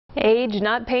Age,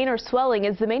 not pain or swelling,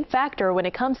 is the main factor when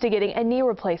it comes to getting a knee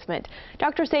replacement.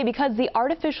 Doctors say because the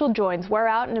artificial joints wear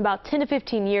out in about 10 to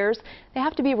 15 years, they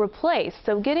have to be replaced,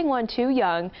 so getting one too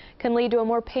young can lead to a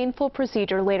more painful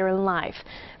procedure later in life.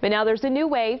 But now there's a new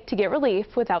way to get relief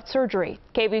without surgery.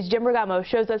 KVUE's Jim Bergamo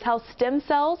shows us how stem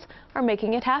cells are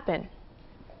making it happen.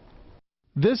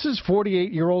 This is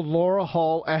 48-year-old Laura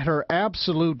Hall at her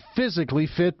absolute physically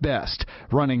fit best,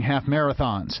 running half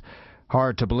marathons.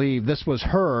 Hard to believe this was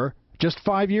her just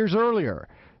 5 years earlier.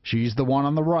 She's the one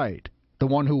on the right, the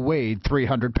one who weighed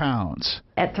 300 pounds.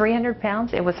 At 300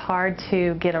 pounds, it was hard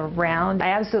to get around.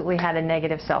 I absolutely had a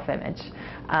negative self-image.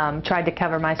 Tried to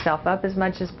cover myself up as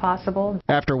much as possible.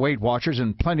 After Weight Watchers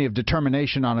and plenty of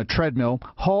determination on a treadmill,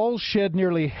 Hall shed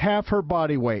nearly half her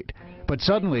body weight. But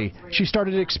suddenly, she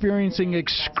started experiencing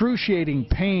excruciating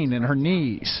pain in her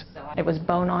knees. It was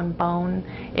bone on bone.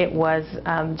 It was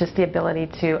just the ability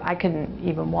I couldn't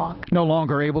even walk. No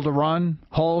longer able to run,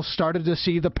 Hall started to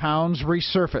see the pounds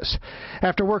resurface.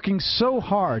 After working so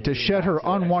hard to shed her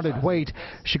unwanted weight,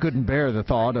 she couldn't bear the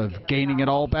thought of gaining it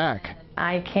all back.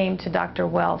 I came to Dr.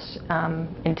 Welsh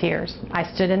in tears. I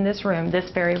stood in this room, this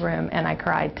very room, and I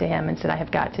cried to him and said, I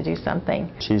have got to do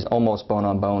something. She's almost bone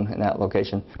on bone in that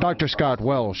location. Dr. Scott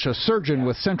Welsh, a surgeon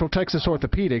with Central Texas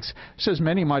Orthopedics, says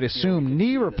many might assume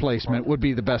knee replacement would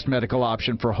be the best medical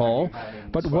option for Hall.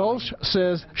 But Welsh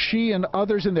says she and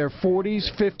others in their 40s,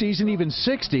 50s, and even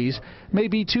 60s may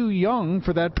be too young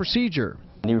for that procedure.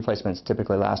 Knee replacements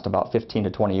typically last about 15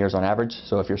 to 20 years on average.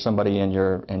 So if you're somebody in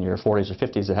your 40s or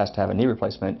 50s that has to have a knee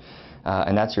replacement,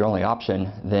 and that's your only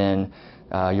option, then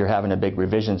you're having a big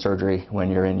revision surgery when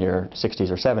you're in your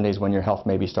 60s or 70s, when your health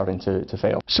may be starting to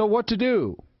fail. So what to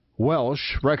do?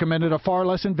 Welsh recommended a far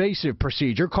less invasive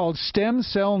procedure called stem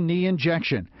cell knee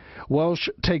injection. Welsh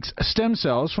takes stem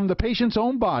cells from the patient's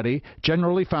own body,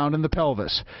 generally found in the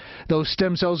pelvis. Those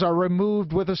stem cells are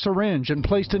removed with a syringe and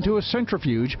placed into a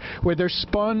centrifuge where they're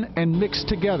spun and mixed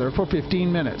together for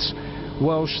 15 minutes.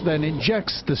 Welsh then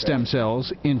injects the stem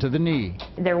cells into the knee.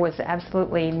 There was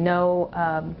absolutely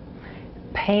no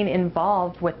pain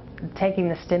involved with taking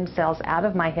the stem cells out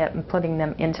of my hip and putting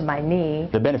them into my knee.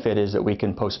 The benefit is that we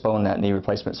can postpone that knee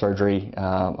replacement surgery,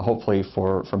 hopefully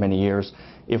for many years,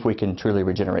 if we can truly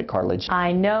regenerate cartilage.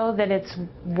 I know that it's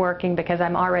working because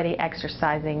I'm already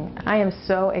exercising. I am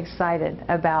so excited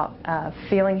about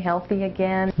feeling healthy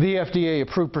again. The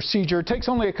FDA-approved procedure takes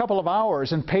only a couple of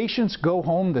hours and patients go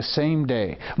home the same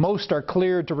day. Most are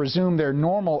cleared to resume their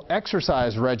normal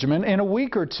exercise regimen in a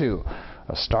week or two.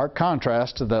 A stark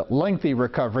contrast to the lengthy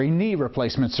recovery knee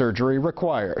replacement surgery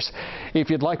requires. If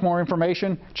you'd like more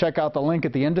information, check out the link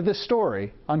at the end of this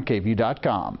story on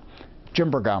KVUE.com.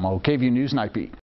 Jim Bergamo, KVUE News Night Beat.